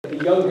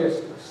the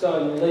youngest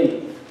son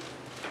leave.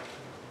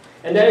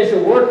 And as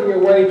you're working your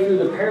way through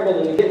the parable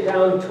and you get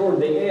down toward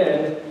the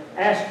end,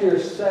 ask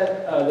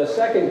the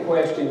second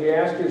question here.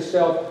 Ask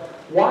yourself,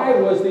 why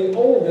was the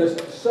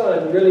oldest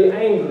son really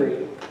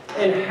angry?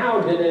 And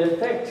how did it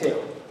affect him?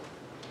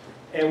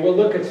 And we'll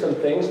look at some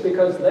things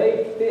because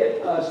they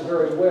fit us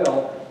very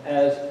well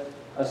as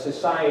a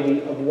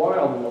society of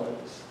wild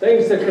ones.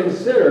 Things to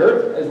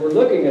consider as we're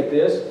looking at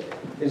this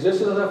is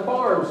a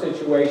farm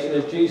situation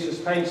as Jesus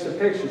paints the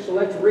picture. So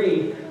let's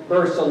read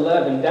verse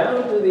 11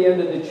 down to the end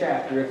of the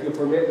chapter, if you'll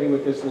permit me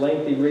with this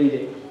lengthy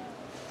reading.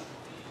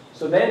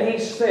 So then he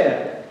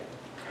said,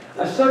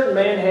 a certain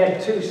man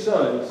had 2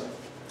 sons,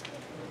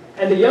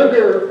 and the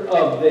younger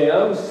of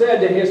them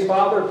said to his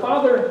father,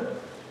 Father,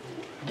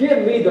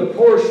 give me the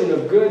portion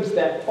of goods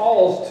that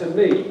falls to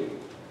me.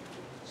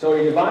 So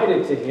he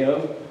divided to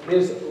him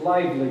his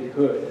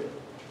livelihood.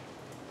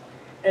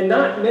 And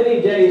not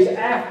many days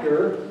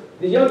after,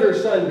 the younger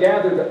son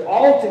gathered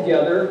all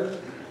together,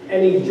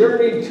 and he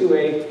journeyed to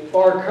a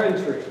far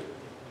country.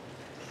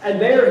 And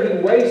there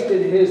he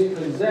wasted his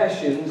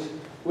possessions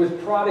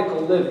with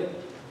prodigal living.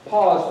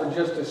 Pause for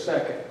just a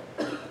second.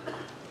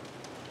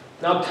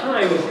 Now,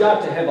 time has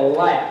got to have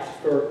elapsed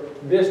for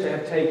this to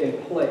have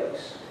taken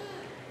place.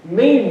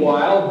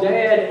 Meanwhile,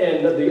 Dad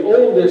and the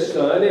oldest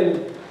son,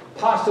 and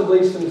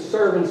possibly some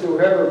servants,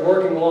 whoever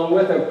working along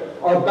with him,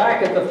 are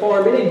back at the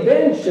farm, and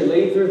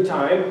eventually, through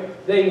time,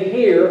 they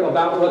hear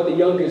about what the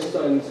youngest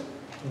son's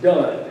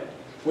done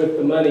with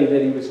the money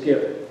that he was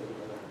given.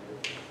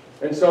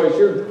 And so as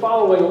you're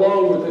following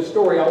along with the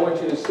story, I want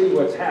you to see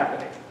what's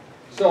happening.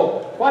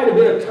 So quite a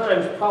bit of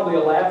time's probably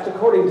elapsed,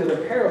 according to the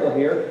parable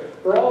here,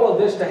 for all of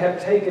this to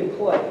have taken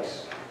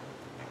place.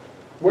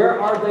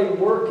 Where are they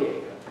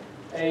working?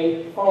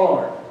 A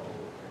farm.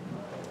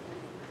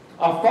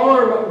 A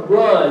farm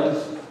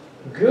runs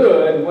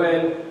good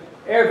when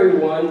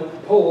everyone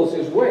pulls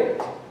his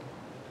weight.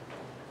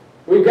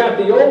 We've got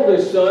the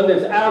oldest son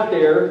that's out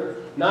there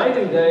night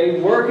and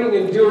day working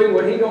and doing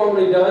what he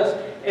normally does,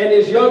 and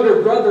his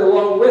younger brother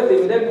along with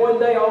him. And then one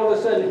day, all of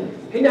a sudden,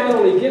 he not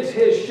only gets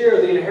his share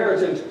of the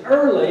inheritance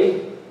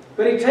early,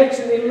 but he takes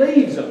and he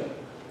leaves him.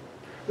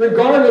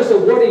 Regardless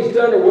of what he's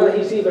done or what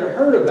he's even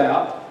heard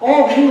about,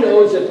 all he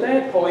knows at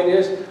that point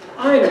is,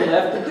 I'm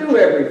left to do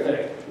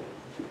everything.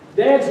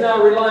 Dad's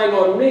now relying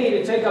on me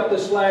to take up the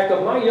slack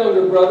of my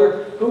younger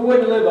brother who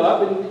wouldn't live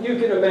up, and you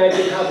can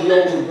imagine how the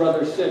older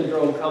brother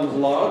syndrome comes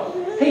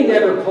along. He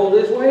never pulled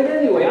his weight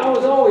anyway. I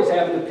was always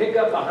having to pick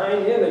up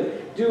behind him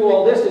and do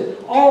all this.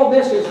 And all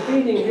this is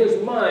feeding his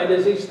mind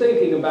as he's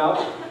thinking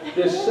about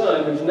this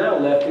son who's now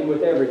left him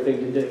with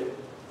everything to do.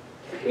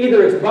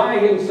 Either it's by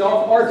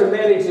himself or to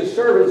manage the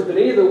servants, but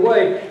either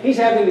way, he's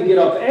having to get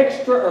up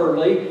extra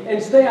early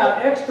and stay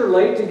out extra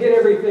late to get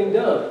everything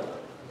done.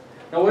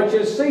 Now, I want you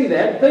to see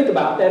that, think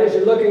about that as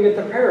you're looking at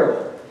the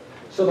parable.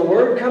 So the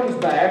word comes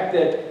back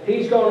that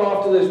he's gone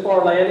off to this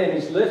far land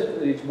and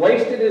he's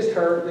wasted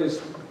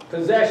his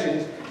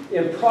possessions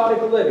in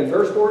prodigal living.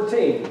 Verse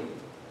 14.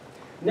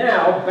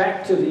 Now,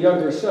 back to the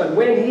younger son.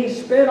 When he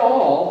spent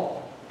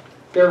all,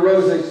 there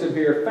arose a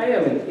severe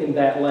famine in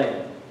that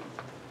land.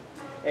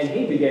 And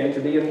he began to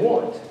be in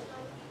want.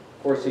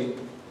 Of course, he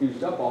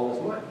used up all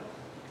his money.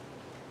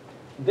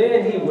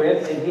 Then he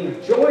went and he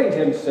joined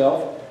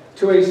himself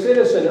to a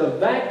citizen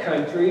of that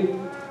country,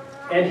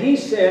 and he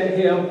sent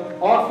him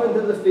off into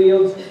the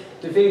fields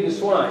to feed the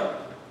swine.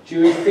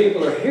 Jewish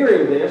people are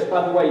hearing this.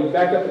 By the way, you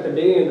back up at the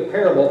beginning of the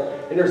parable,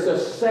 and there's a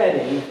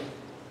setting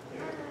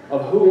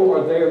of who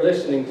are there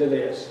listening to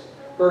this.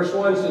 Verse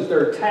 1 says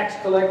there are tax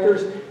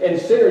collectors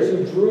and sinners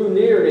who drew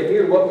near to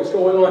hear what was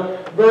going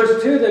on.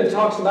 Verse 2 then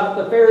talks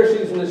about the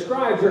Pharisees and the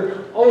scribes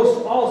are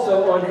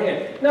also on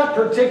hand. Not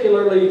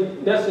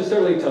particularly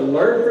necessarily to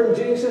learn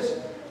from Jesus,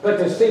 but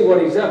to see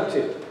what he's up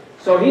to.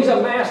 So he's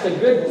amassed a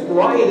good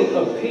variety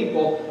of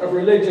people of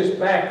religious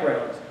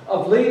backgrounds,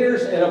 of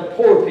leaders and of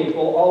poor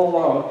people all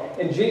along.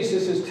 And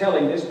Jesus is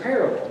telling this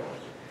parable.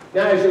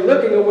 Now, as you're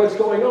looking at what's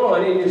going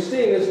on, and you're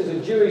seeing this as a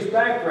Jewish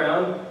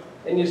background,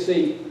 and you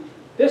see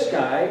this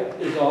guy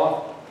is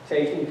off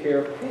taking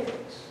care of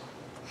pigs.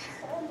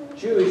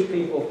 Jewish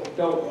people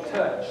don't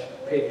touch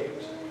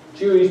pigs.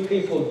 Jewish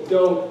people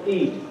don't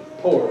eat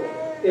pork.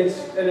 It's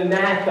an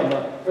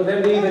anathema for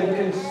them to even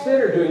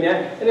consider doing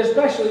that, and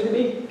especially to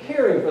be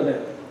caring for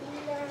them.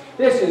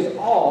 This is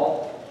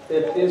all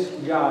that this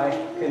guy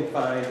can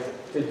find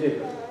to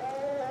do.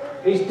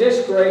 He's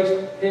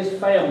disgraced his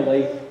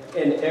family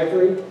in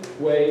every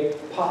way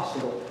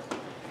possible.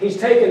 He's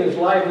taken his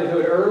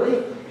livelihood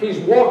early. He's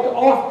walked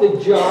off the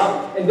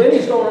job, and then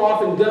he's gone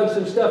off and done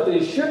some stuff that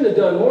he shouldn't have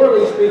done,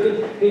 morally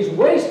speaking. He's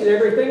wasted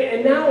everything,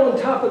 and now on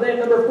top of that,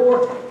 number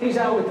 4, he's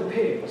out with the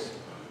pigs.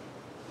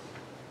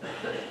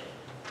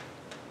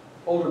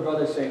 Older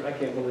brother saying, I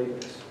can't believe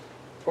this.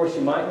 Of course,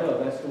 you might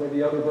know that's the way the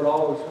younger brother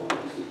always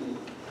was.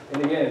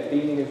 And again,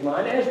 feeding his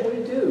mind, as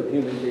we do,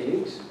 human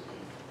beings,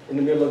 in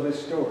the middle of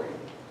this story.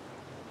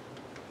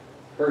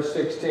 Verse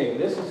 16,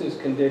 this is his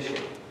condition.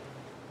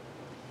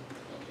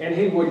 And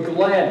he would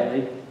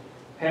gladly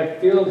have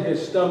filled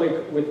his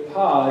stomach with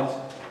pods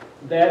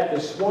that the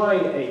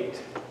swine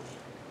ate,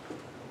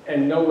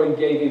 and no one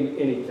gave him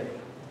anything.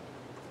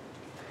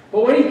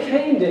 But when he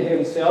came to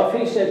himself,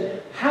 he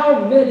said,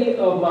 how many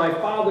of my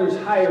father's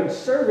hired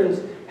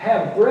servants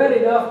have bread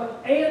enough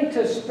and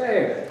to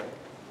spare,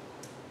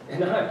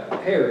 and I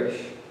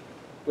perish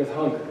with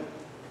hunger?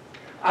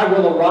 I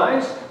will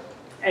arise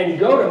and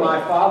go to my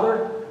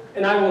father,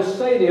 and I will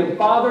say to him,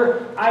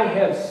 Father, I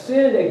have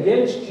sinned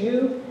against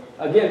you,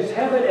 against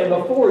heaven, and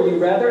before you,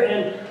 rather,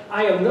 and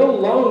I am no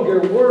longer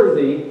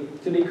worthy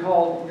to be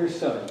called your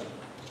son.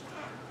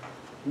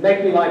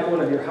 Make me like one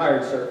of your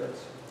hired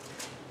servants.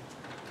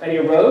 And he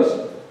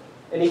arose,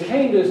 and he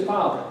came to his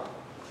father.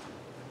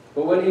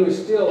 But when he was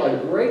still a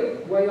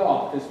great way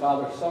off, his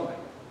father saw him.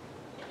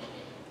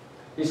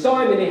 He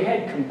saw him, and he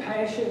had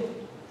compassion,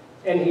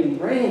 and he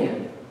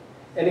ran,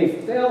 and he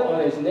fell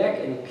on his neck,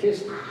 and he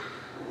kissed him.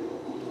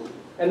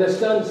 And the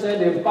son said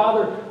to him,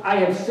 Father, I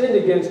have sinned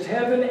against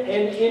heaven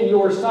and in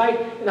your sight,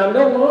 and I'm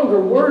no longer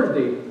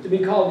worthy to be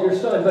called your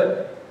son.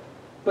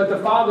 But the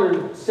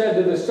father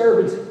said to the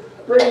servants,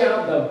 bring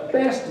out the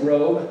best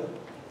robe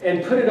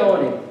and put it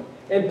on him,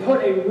 and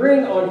put a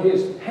ring on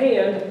his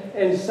hand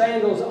and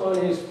sandals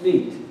on his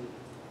feet.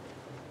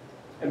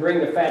 And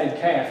bring the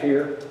fatted calf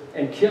here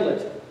and kill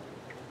it,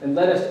 and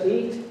let us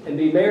eat and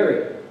be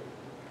merry.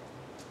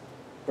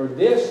 For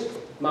this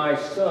my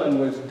son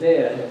was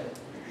dead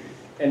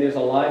and is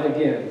alive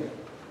again.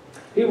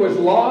 He was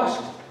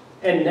lost,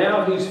 and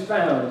now he's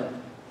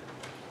found.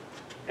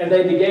 And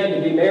they began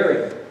to be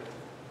merry.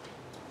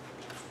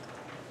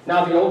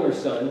 Now the older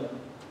son,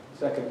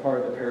 second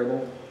part of the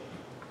parable,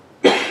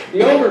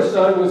 the older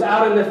son was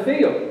out in the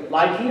field,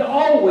 like he'd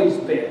always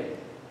been,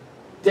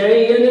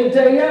 day in and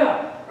day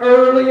out,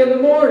 early in the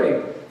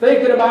morning,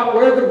 thinking about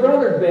where the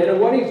brother'd been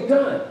and what he's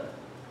done.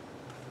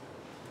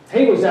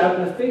 He was out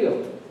in the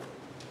field.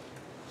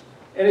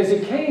 And as he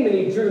came and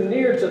he drew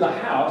near to the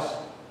house,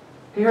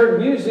 he heard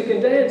music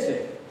and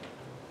dancing.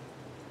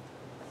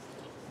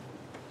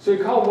 So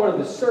he called one of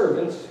the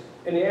servants,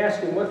 and he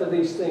asked him, what do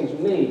these things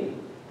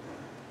mean?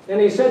 And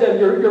he said to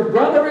him, your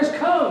brother has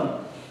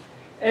come.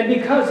 And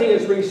because he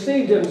has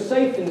received him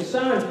safe and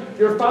sound,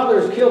 your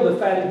father has killed the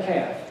fatted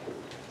calf.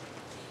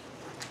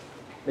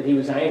 But he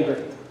was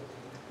angry,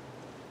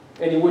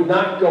 and he would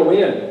not go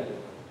in.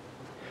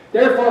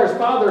 Therefore his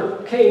father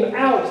came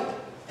out,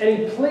 and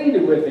he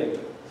pleaded with him.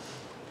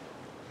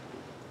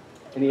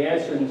 And he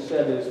answered and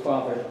said to his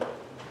father,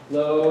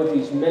 Lo,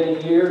 these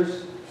many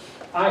years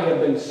I have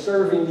been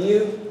serving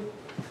you.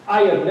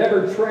 I have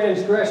never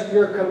transgressed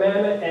your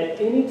commandment at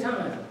any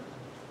time.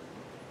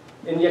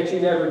 And yet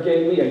you never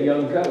gave me a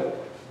young goat,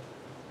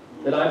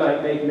 that I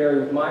might make merry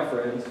with my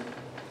friends.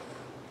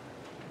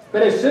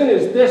 But as soon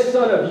as this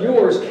son of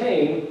yours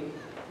came,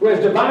 who has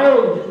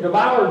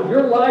devoured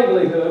your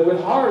livelihood with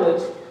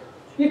harlots,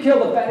 you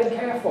killed the fatted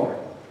calf for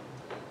him.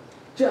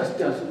 Just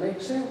doesn't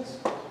make sense.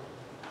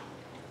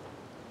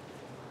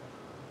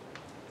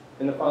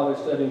 And the father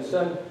said to him,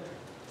 Son,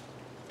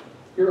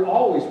 you're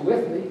always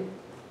with me,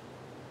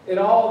 and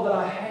all that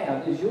I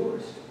have is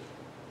yours.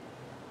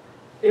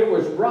 It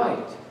was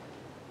right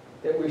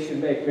that we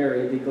should make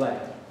merry and be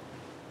glad.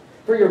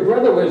 For your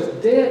brother was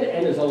dead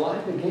and is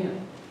alive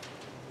again,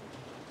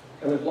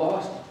 and was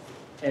lost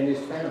and is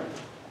found.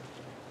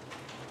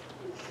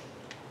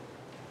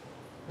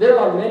 There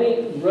are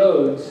many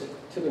roads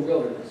to the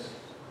wilderness.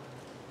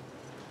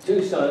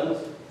 Two sons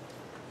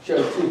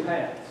show two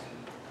paths.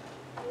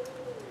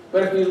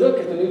 But if you look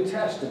at the New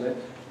Testament,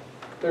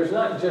 there's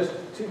not just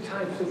two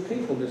types of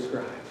people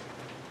described.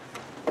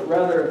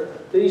 Rather,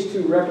 these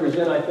two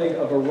represent, I think,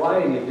 a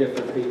variety of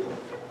different people.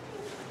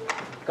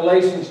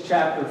 Galatians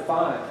chapter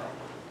 5.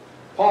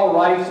 Paul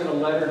writes in a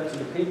letter to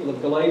the people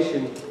of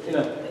Galatia in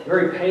a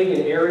very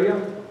pagan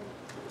area.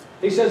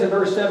 He says in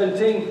verse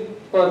 17,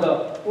 For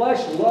the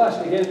flesh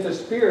lusts against the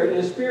spirit,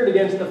 and the spirit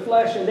against the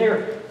flesh, and they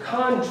are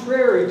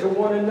contrary to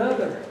one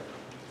another.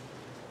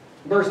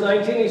 Verse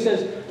 19, he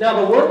says,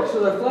 Now the works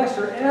of the flesh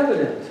are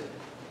evident.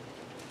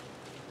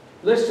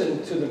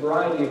 Listen to the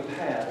variety of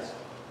paths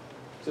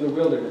to the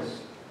wilderness,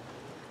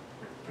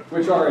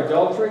 which are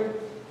adultery,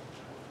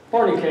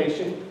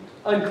 fornication,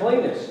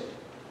 uncleanness,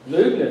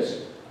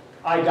 lewdness,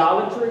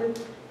 idolatry,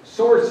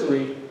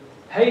 sorcery,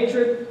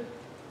 hatred,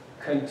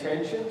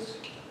 contentions,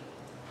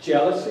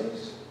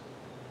 jealousies,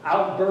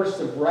 outbursts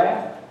of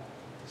wrath,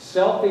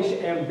 selfish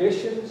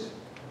ambitions,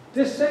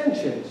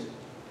 dissensions,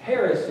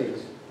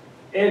 heresies,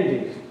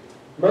 envies,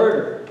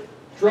 murder,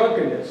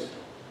 drunkenness,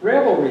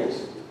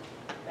 revelries,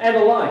 and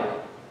the like.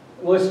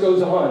 The list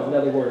goes on, in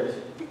other words.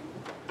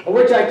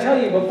 Which I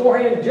tell you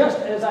beforehand, just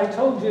as I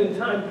told you in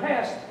time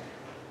past,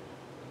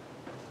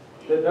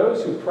 that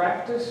those who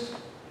practice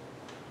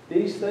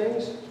these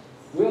things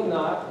will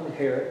not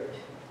inherit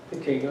the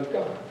kingdom of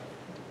God.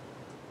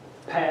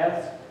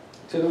 Paths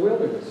to the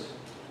wilderness.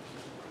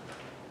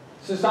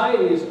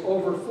 Society is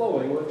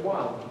overflowing with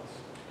wild ones,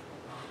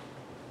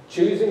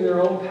 choosing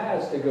their own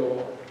paths to go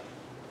on.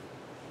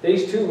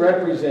 These two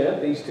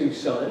represent, these two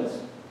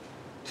sons,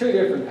 two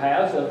different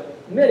paths, of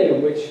many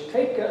of which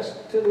take us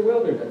to the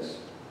wilderness.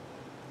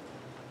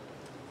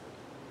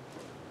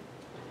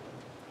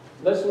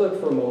 let's look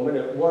for a moment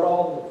at what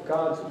all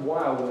God's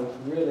wild ones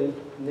really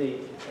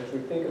need as we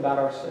think about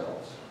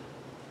ourselves.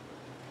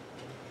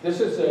 This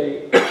is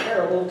a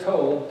parable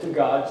told to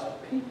God's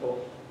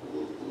people,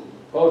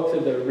 both to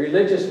the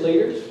religious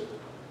leaders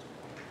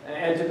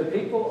and to the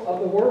people of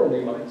the world,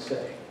 you might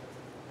say.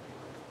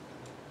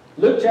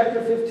 Luke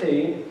chapter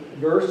 15,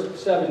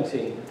 verse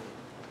 17.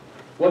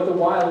 What the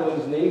wild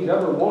ones need,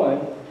 number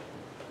one,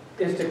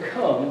 is to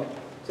come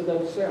to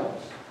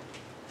themselves.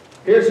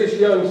 Here's this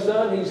young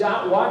son. He's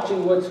out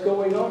watching what's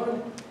going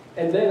on.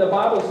 And then the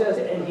Bible says,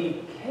 and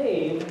he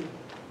came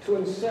to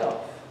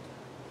himself.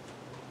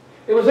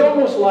 It was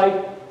almost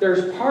like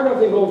there's part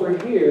of him over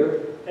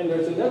here, and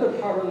there's another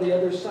part on the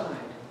other side.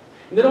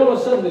 And then all of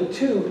a sudden the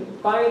two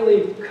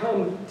finally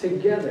come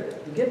together.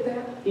 You get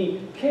that?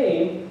 He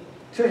came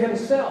to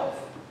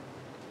himself.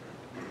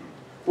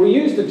 We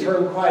use the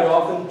term quite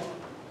often,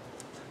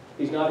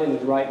 he's not in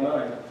his right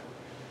mind.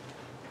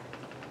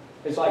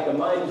 It's like the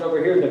mind is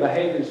over here, the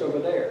behavior is over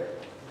there.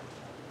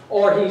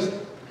 Or he's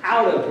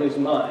out of his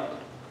mind.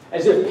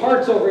 As if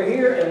part's over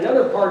here and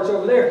another part's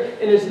over there.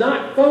 And it's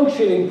not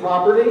functioning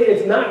properly,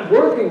 it's not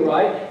working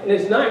right, and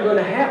it's not going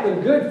to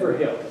happen good for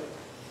him.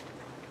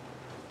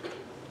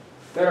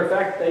 Matter of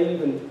fact,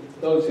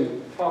 those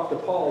who talk to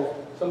Paul,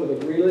 some of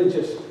the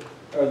religious,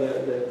 or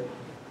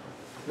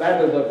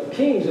rather the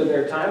kings of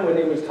their time, when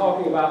he was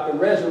talking about the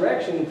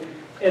resurrection,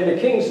 and the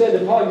king said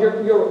to Paul,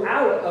 you're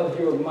out of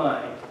your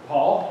mind,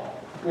 Paul,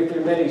 with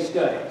your many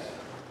studies.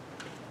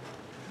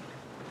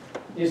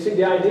 You see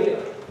the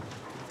idea?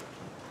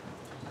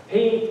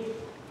 He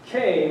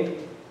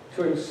came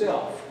to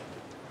himself.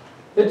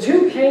 The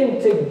two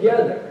came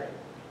together.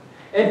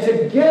 And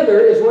together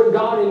is what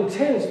God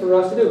intends for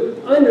us to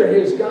do, under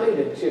his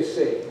guidance, you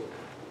see.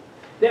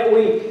 That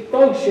we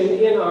function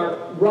in our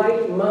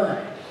right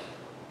mind.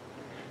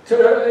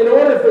 So in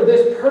order for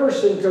this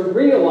person to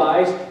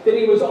realize that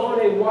he was on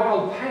a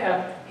wild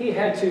path, he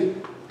had to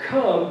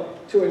come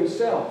to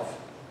himself.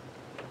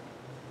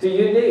 Do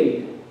you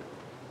need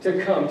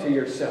to come to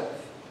yourself?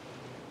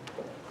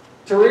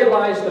 To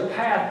realize the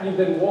path you've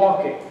been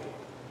walking.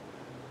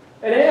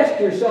 And ask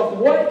yourself,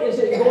 what is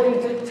it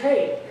going to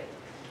take?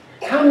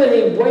 How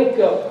many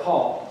wake-up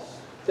calls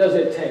does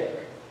it take?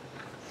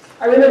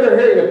 I remember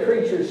hearing a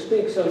preacher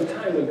speak some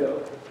time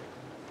ago.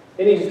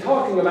 And he's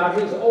talking about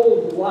his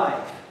old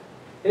life.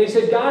 And he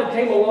said, God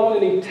came along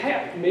and he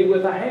tapped me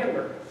with a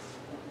hammer.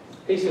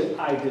 He said,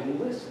 I didn't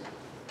listen.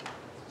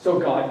 So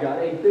God got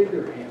a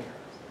bigger hammer.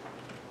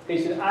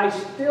 He said, I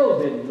still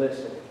didn't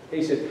listen.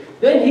 He said,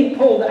 then he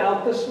pulled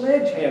out the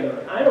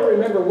sledgehammer. I don't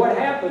remember what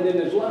happened in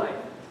his life.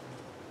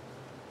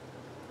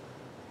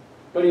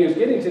 But he was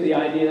getting to the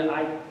idea that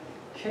I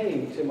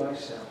came to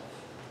myself.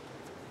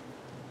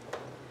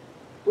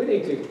 We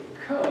need to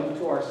come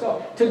to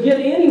ourselves. To get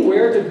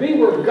anywhere, to be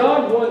where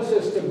God wants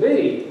us to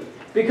be.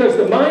 Because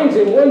the mind's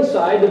in one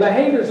side, the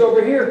behavior's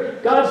over here.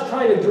 God's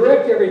trying to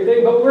direct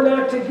everything, but we're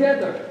not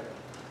together.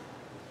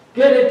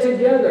 Get it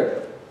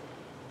together.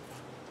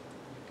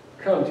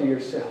 Come to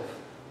yourself.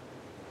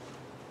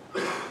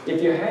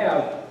 If you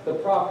have the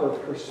proper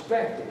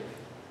perspective,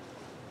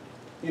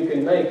 you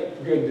can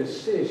make good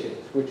decisions,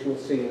 which we'll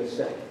see in a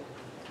second.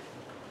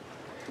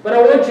 But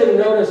I want you to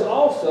notice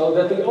also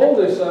that the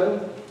oldest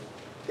son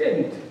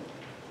didn't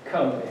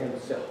come to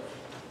himself.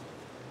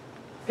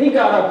 He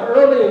got up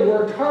early and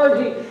worked hard.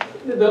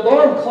 The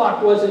alarm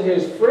clock wasn't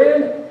his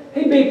friend.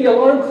 He beat the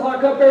alarm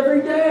clock up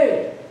every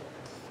day.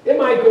 It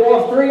might go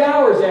off 3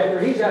 hours after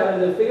he's out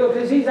in the field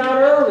because he's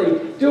out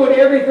early doing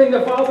everything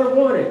the father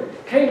wanted.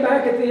 Came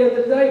back at the end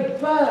of the day,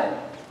 but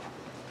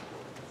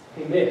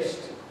he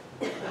missed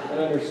an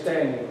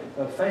understanding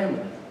of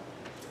family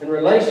and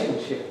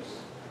relationships.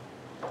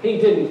 He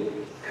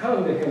didn't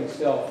come to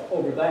himself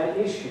over that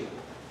issue.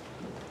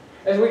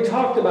 As we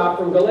talked about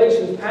from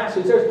Galatians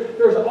passage,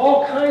 there's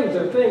all kinds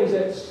of things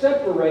that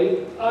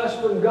separate us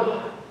from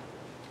God.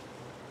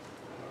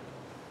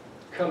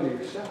 Come to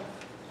yourself,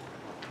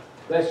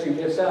 lest you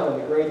miss out on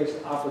the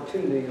greatest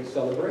opportunity and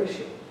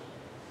celebration.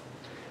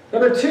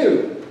 Number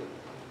two,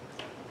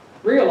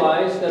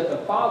 realize that the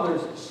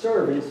Father's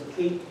servants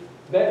eat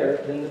better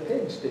than the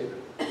pigs do.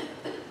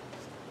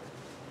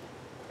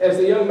 As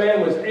the young man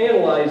was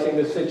analyzing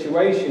the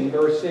situation,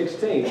 verse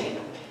 16,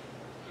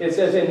 it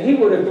says, and he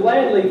would have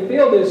gladly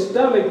filled his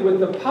stomach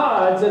with the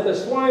pods that the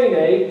swine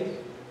ate,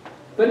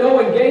 but no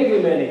one gave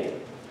him any.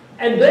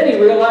 And then he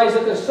realized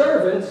that the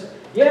servants,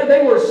 yeah,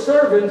 they were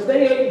servants,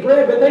 they ate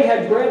bread, but they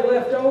had bread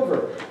left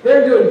over.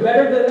 They're doing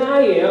better than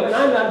I am, and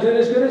I'm not doing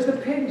as good as the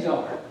pigs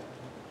are.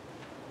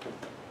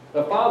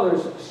 The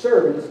Father's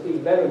servants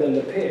eat better than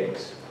the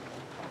pigs.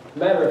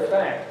 Matter of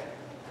fact,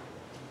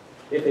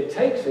 if it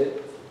takes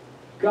it,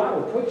 God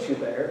will put you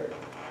there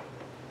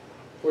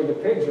where the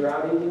pigs are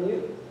out eating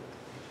you.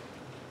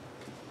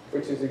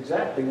 Which is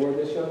exactly where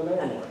this young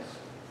man was.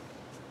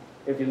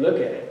 If you look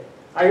at it.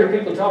 I hear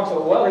people talk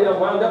so, well, he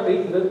wound up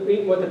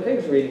eating what the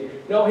pigs were eating.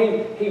 No,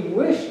 he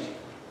wished,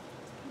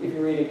 if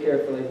you read it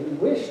carefully, he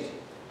wished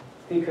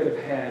he could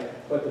have had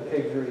what the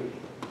pigs were eating.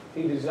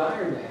 He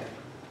desired that.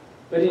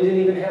 But he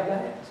didn't even have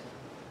that.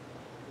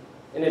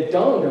 And it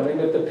dawned on him,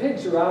 if the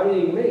pigs are out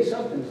eating me,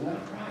 something's not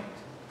right.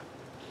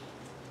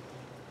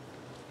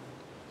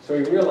 So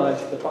he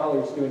realized that the Father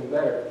was doing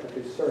better with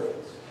his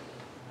servants.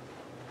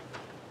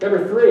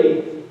 Number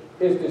 3,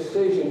 his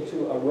decision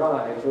to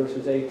arise,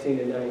 verses 18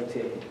 and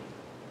 19.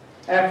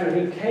 After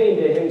he came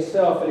to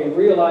himself and he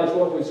realized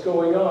what was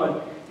going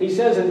on, he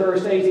says in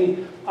verse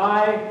 18,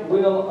 I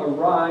will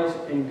arise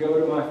and go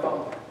to my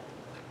Father.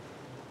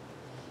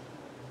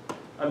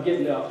 I'm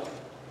getting up.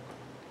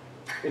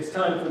 It's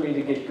time for me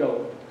to get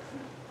going.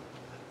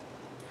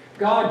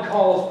 God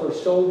calls for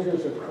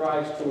soldiers of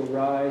Christ to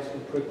arise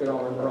and put their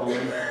armor on.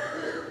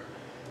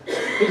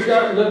 He's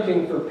not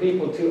looking for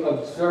people to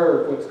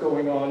observe what's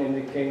going on in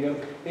the kingdom.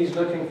 He's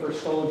looking for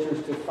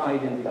soldiers to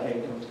fight in the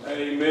kingdom.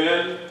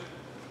 Amen.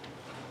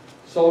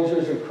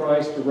 Soldiers of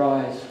Christ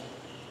arise.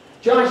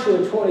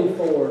 Joshua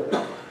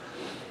 24.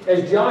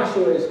 As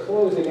Joshua is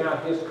closing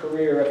out his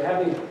career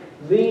of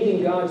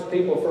leading God's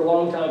people for a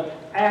long time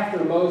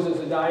after Moses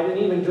had died, and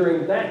even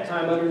during that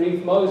time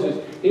underneath Moses,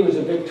 he was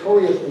a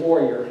victorious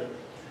warrior.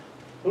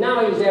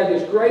 Now he's had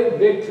this great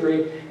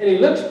victory, and he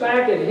looks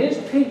back at his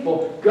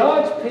people,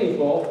 God's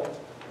people,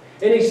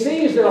 and he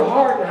sees their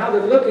heart and how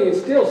they're looking at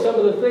still some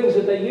of the things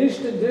that they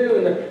used to do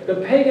and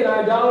the pagan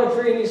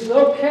idolatry, and he says,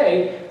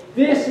 okay,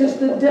 this is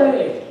the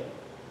day.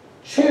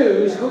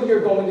 Choose who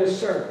you're going to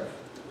serve.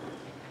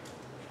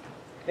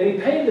 And he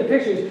painted the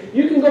pictures.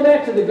 You can go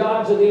back to the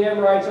gods of the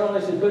Amorites and all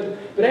this,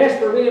 but as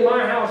for me and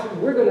my house,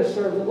 we're going to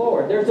serve the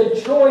Lord. There's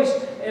a choice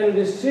and a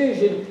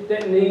decision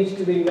that needs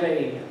to be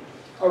made.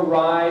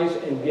 Arise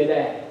and get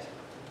at it.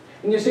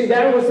 And you see,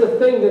 that was the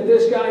thing that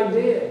this guy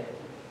did.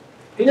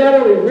 He not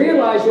only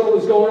realized what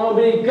was going on,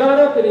 but he got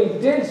up and he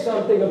did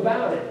something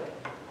about it.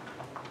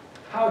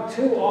 How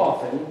too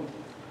often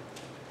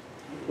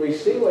we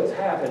see what's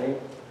happening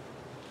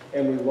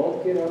and we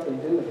won't get up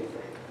and do anything.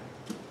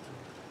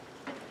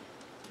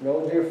 An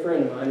old dear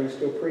friend of mine who's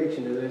still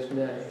preaching to this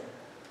day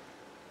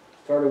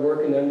started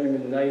working under him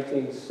in the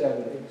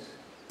 1970s.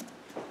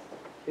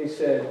 He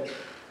said,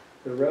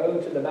 the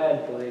road to the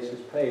bad place is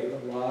paved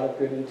with a lot of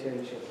good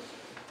intentions.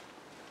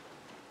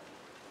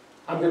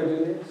 I'm going to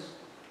do this.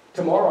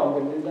 Tomorrow I'm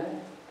going to do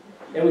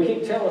that. And we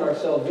keep telling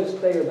ourselves this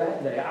day or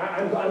that day,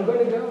 I'm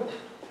going to go.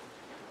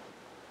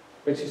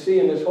 But you see,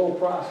 in this whole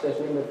process,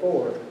 number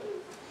 4,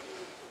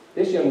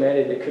 this young man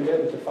had the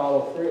commitment to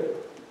follow through.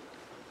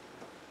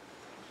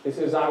 He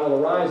says, I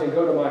will arise and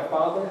go to my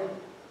Father,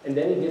 and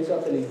then he gets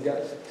up and he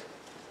does it.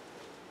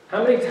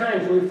 How many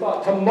times we've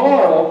thought,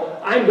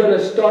 tomorrow I'm going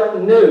to start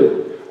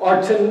new,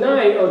 or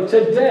tonight, or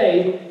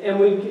today, and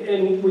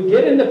we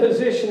get in the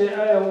position,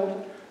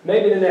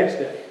 maybe the next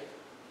day.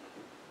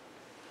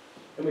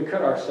 And we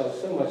cut ourselves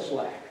so much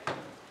slack.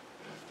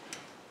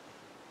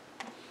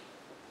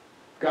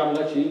 God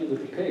will let you eat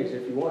with the pigs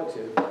if you want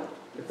to,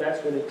 if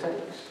that's what it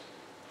takes.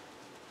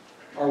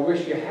 Or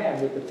wish you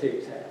had what the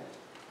pigs had,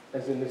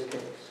 as in this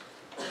case.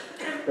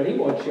 But he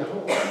wants you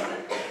home.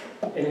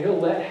 And he'll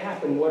let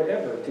happen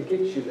whatever to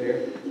get you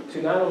there,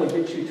 to not only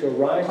get you to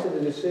rise to the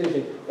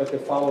decision, but to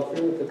follow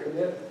through with the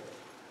commitment.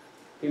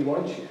 He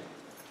wants you.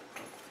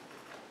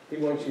 He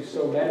wants you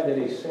so bad that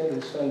he sent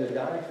his son to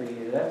die for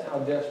you. That's how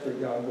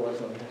desperate God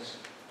was on this.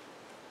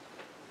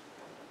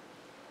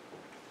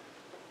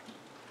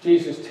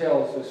 Jesus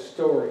tells a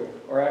story,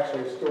 or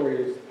actually a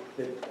story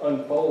that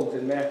unfolds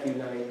in Matthew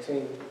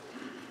 19,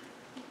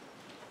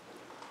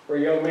 where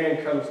a young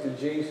man comes to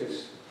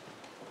Jesus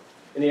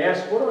and he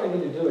asks, what do I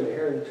need to do to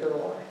inherit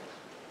eternal life?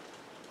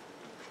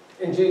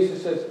 And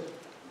Jesus says,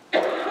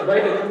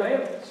 obey the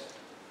commandments.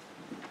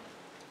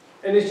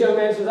 And this young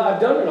man says, I've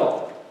done it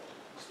all.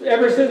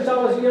 Ever since I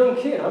was a young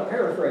kid. I'm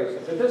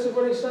paraphrasing, but this is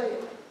what he's saying.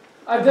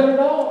 I've done it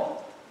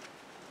all.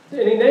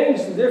 And he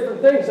names the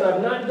different things.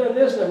 I've not done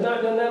this and I've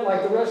not done that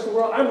like the rest of the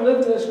world. I'm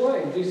living this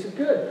way. And Jesus said,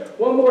 good.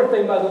 One more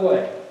thing, by the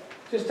way.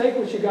 Just take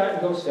what you got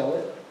and go sell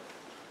it.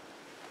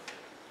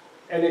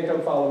 And then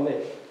come follow me.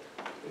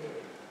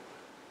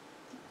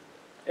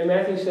 And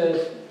Matthew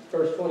says,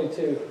 verse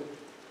 22,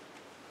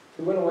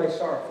 he went away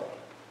sorrowful.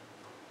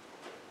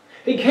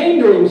 He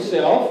came to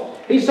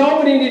himself. He saw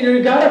what he needed to do.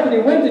 He got up and he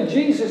went to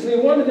Jesus and he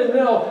wanted to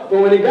know.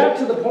 But when he got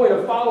to the point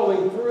of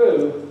following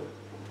through,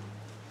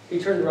 he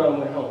turned around and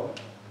went home.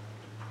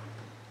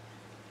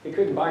 He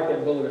couldn't bite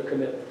that bullet of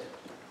commitment.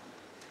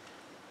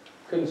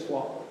 Couldn't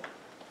swallow it.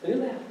 And he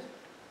left.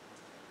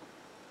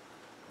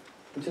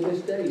 And to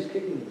this day, he's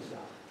kicking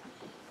himself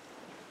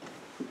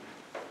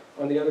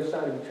on the other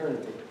side of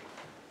eternity.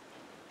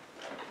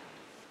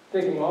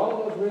 Thinking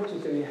all those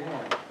riches that he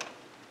had,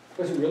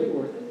 was it really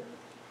worth it?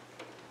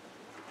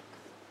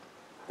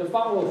 The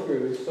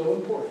follow-through is so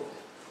important.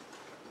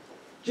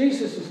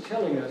 Jesus is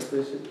telling us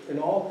this in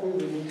all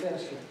through the New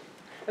Testament.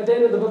 At the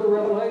end of the book of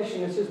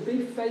Revelation, it says, be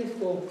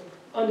faithful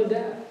unto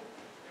death.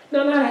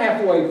 Now, not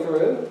halfway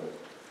through.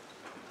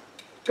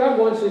 God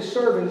wants his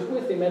servants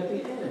with him at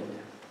the end.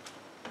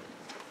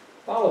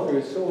 Follow-through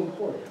is so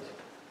important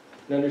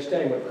in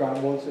understanding what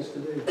God wants us to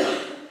do.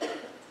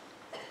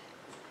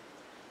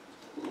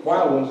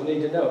 Wild ones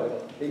need to know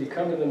it. Need to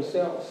come to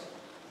themselves.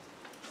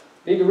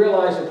 Need to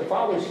realize that the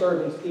Father's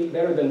servants eat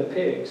better than the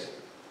pigs.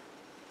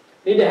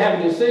 Need to have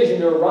a decision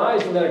to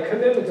arise and then a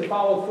commitment to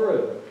follow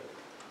through.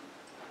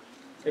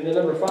 And then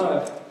number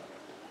 5,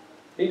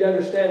 need to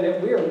understand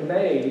that we are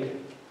made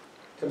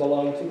to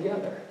belong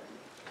together.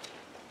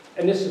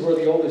 And this is where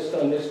the oldest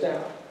son missed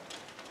out.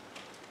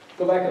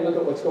 Go back and look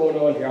at what's going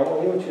on here. I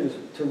want you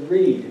to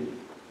read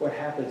what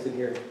happens in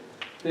here.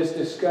 This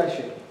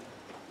discussion.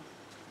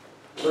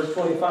 Verse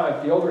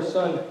 25, the older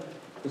son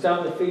was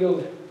out in the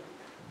field.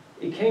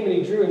 He came and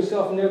he drew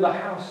himself near the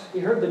house. He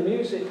heard the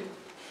music.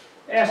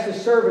 Asked the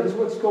servants,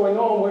 what's going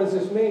on? What does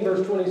this mean?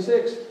 Verse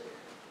 26.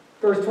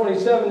 Verse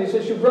 27, he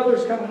says, your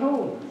brother's come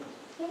home.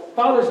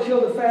 Father's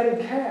killed a fatted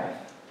calf.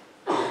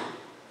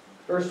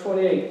 Verse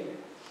 28,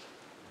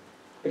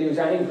 but he was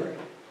angry.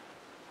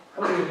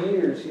 How many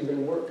years he'd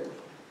been working?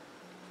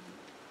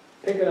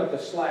 Picking up the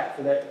slack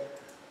for that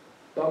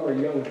bummer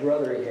young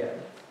brother he had.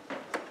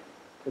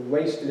 He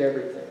wasted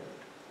everything.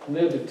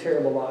 Lived a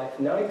terrible life.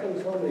 Now he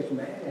comes home and he's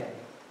mad at him.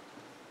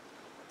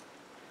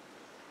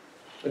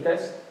 But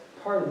that's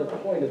part of the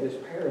point of this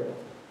parable.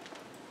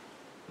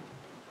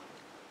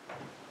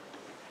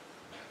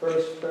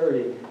 Verse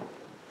 30.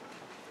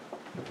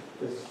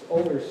 This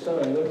older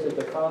son looks at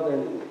the father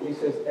and he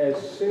says,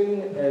 as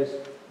soon as,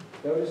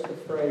 notice the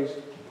phrase,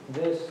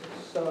 this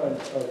son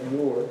of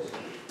yours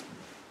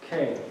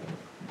came.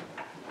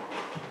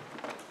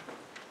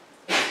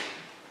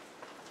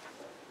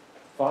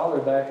 Father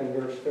back in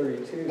verse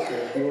 32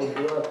 says, your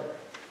brother.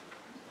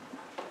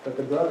 But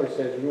the brother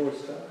says, your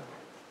son.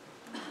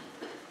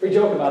 We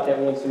joke about that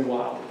once in a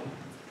while.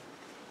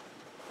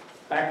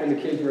 Back when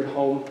the kids were at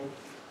home,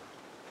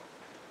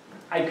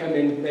 I'd come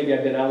in, maybe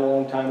I'd been out a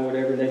long time or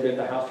whatever, and they'd been at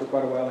the house for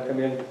quite a while. I'd come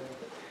in,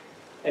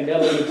 and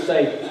Ellie would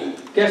say,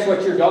 guess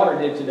what your daughter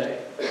did today?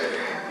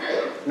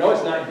 No,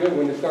 it's not good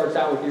when it starts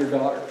out with your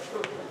daughter.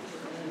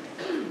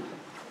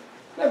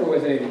 Never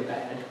was anything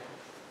bad.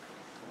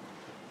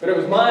 But it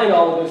was mine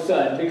all of a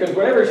sudden, because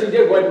whatever she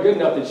did wasn't good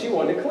enough that she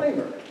wanted to claim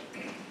her.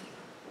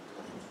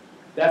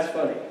 That's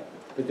funny,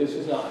 but this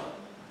is not.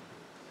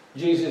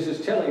 Jesus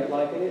is telling it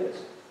like it is.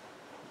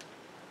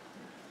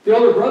 The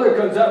older brother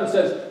comes up and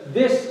says,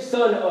 this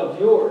son of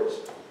yours,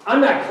 I'm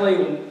not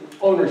claiming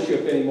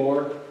ownership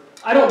anymore.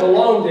 I don't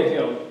belong to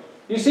him.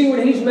 You see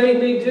what he's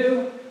made me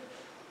do?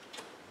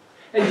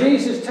 And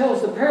Jesus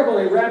tells the parable,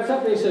 and he wraps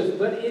up and he says,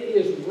 but it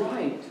is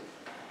right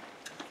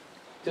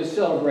to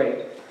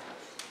celebrate.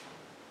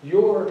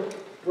 Your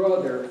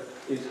brother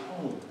is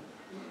home.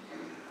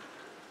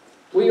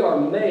 We are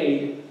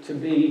made to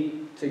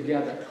be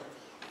together.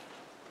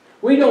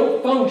 We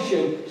don't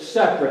function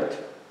separate.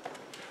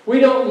 We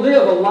don't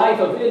live a life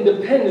of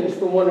independence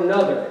from one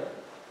another.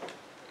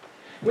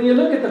 When you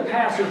look at the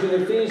passage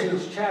in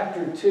Ephesians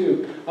chapter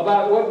 2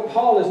 about what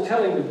Paul is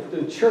telling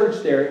the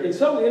church there, it's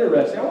so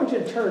interesting. I want you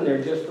to turn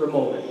there just for a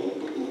moment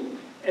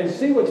and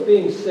see what's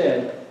being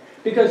said.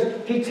 Because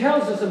he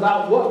tells us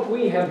about what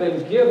we have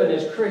been given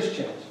as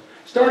Christians.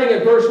 Starting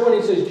at verse 1,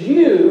 he says,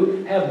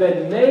 you have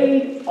been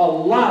made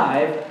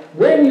alive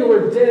when you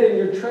were dead in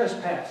your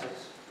trespasses.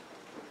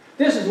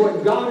 This is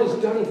what God has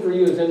done for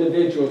you as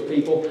individuals,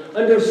 people.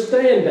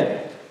 Understand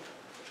that.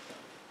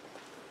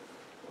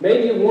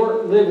 Maybe you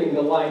weren't living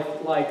the life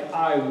like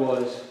I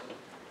was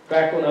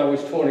back when I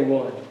was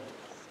 21.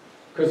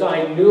 Because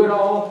I knew it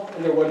all,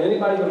 and there wasn't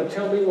anybody going to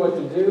tell me what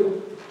to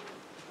do.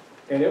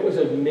 And it was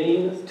a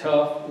mean,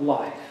 tough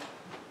life.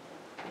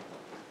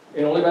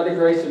 And only by the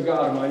grace of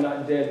God am I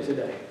not dead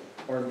today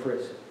or in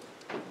prison.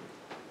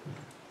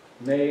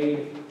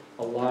 Made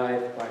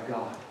alive by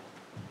God.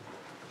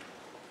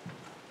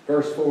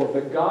 Verse 4,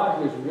 but God,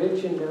 who is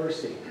rich in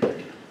mercy,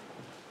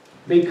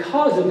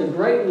 because of the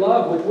great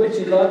love with which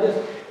he loved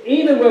us,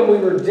 even when we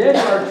were dead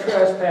in our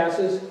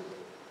trespasses,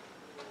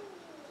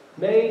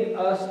 made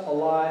us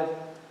alive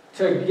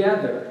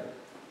together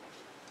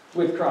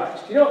with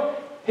Christ. You know,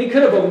 he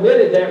could have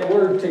omitted that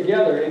word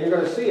together, and you're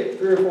going to see it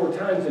 3 or 4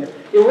 times in it.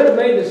 It would have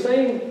made the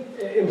same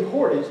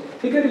importance.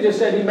 He could have just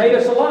said he made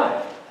us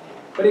alive.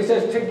 But he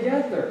says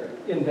together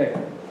in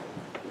there.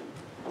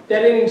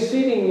 That in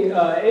exceeding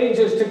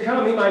ages to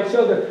come, he might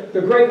show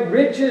the great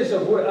riches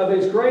of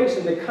his grace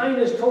and the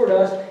kindness toward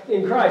us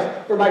in Christ.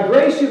 For by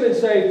grace you've been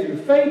saved through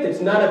faith.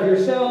 It's not of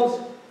yourselves.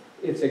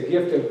 It's a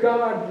gift of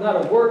God, not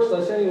of works,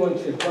 lest anyone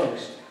should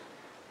boast.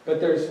 But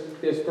there's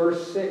this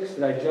verse 6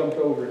 that I jumped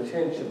over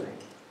intentionally.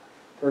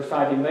 Verse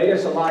 5, he made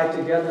us alive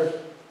together,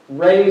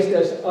 raised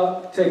us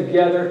up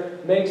together,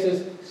 makes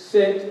us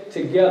sit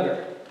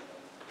together.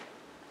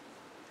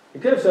 He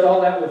could have said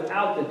all that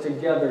without the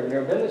together, and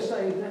there would have been the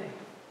same thing.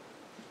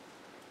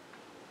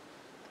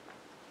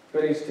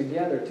 But he's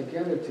together,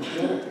 together,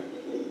 together.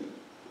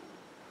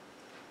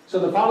 So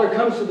the father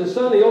comes to the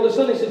son, the oldest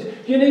son, he says,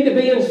 you need to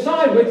be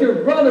inside with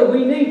your brother.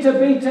 We need to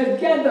be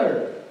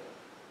together.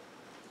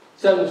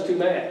 Son was too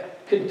mad.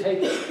 Couldn't take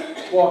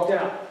it. Walked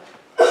out.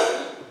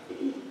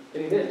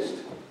 And he missed.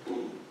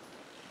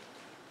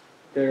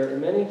 There are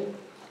many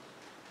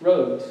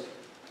roads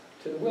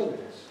to the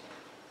wilderness.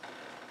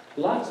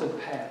 Lots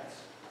of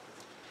paths.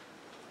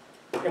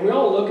 And we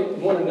all look at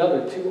one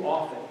another too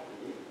often.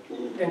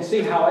 and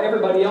see how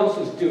everybody else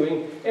is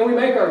doing, and we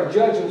make our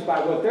judgments by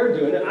what they're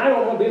doing, and I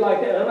don't want to be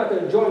like that, and I'm not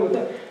going to join with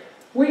them.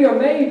 We are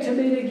made to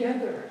be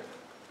together.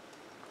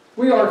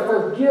 We are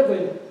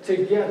forgiven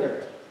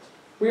together.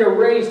 We are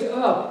raised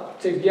up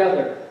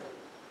together.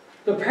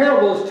 The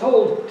parable is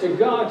told to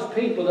God's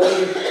people to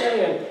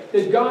understand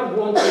that God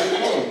wants us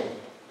home,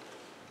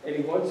 and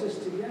He wants us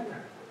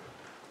together.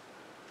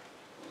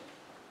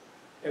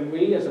 And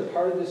we, as a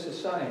part of this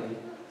society,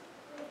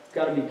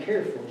 got to be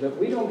careful that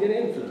we don't get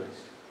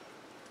influenced.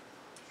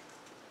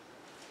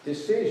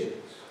 Decisions.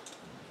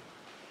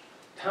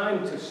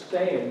 Time to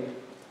stand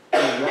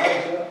and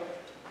rise up.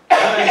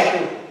 Time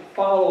to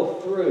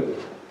follow through.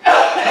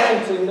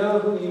 Time to know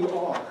who you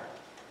are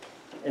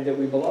and that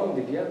we belong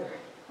together.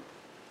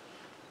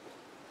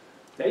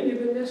 Maybe you've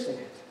been missing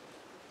it,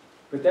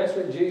 but that's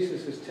what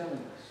Jesus is telling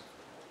us.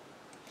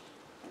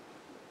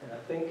 And I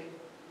think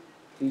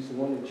He's the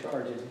one in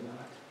charge, is He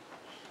not?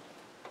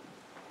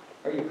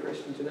 Are you a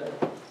Christian today?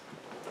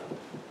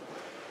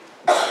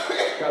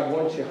 God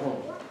wants you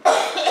home.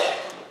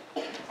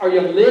 Are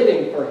you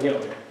living for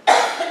Him?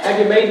 Have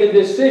you made the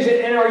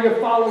decision, and are you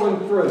following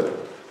through?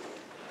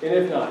 And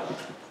if not,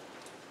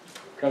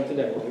 come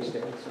today when we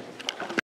stand and sing.